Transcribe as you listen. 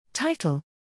Title: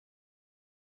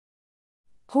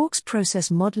 Hawkes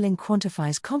process modeling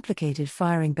quantifies complicated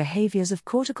firing behaviors of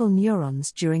cortical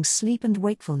neurons during sleep and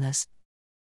wakefulness.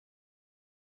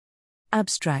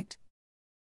 Abstract: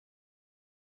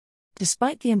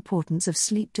 Despite the importance of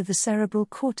sleep to the cerebral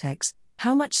cortex,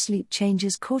 how much sleep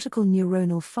changes cortical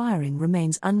neuronal firing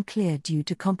remains unclear due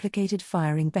to complicated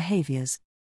firing behaviors.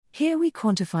 Here we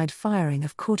quantified firing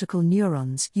of cortical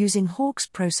neurons using Hawkes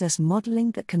process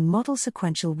modeling that can model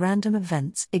sequential random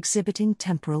events exhibiting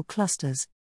temporal clusters.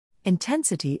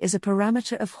 Intensity is a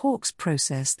parameter of Hawkes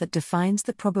process that defines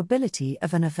the probability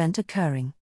of an event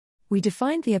occurring. We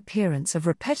defined the appearance of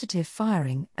repetitive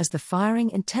firing as the firing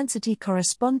intensity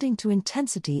corresponding to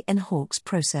intensity in Hawkes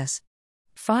process.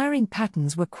 Firing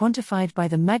patterns were quantified by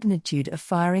the magnitude of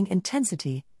firing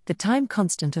intensity, the time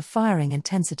constant of firing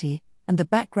intensity, and the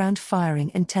background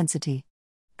firing intensity.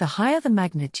 The higher the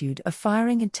magnitude of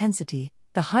firing intensity,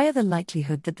 the higher the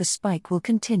likelihood that the spike will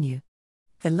continue.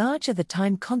 The larger the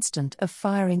time constant of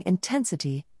firing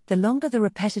intensity, the longer the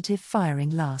repetitive firing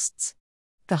lasts.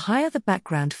 The higher the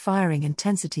background firing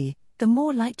intensity, the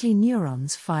more likely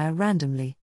neurons fire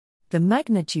randomly. The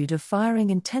magnitude of firing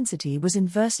intensity was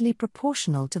inversely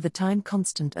proportional to the time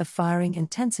constant of firing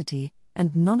intensity,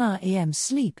 and non-REM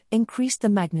sleep increased the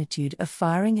magnitude of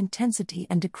firing intensity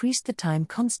and decreased the time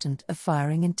constant of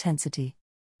firing intensity.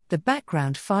 The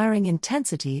background firing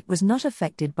intensity was not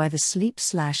affected by the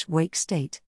sleep/wake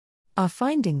state. Our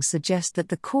findings suggest that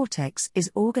the cortex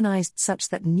is organized such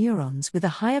that neurons with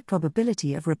a higher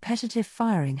probability of repetitive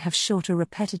firing have shorter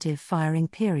repetitive firing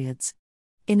periods.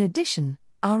 In addition,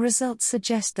 our results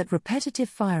suggest that repetitive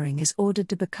firing is ordered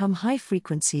to become high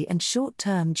frequency and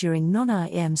short-term during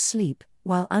non-REM sleep,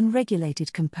 while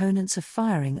unregulated components of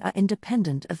firing are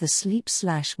independent of the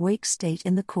sleep/wake state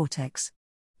in the cortex.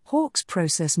 Hawkes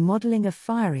process modeling of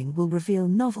firing will reveal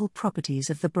novel properties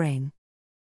of the brain.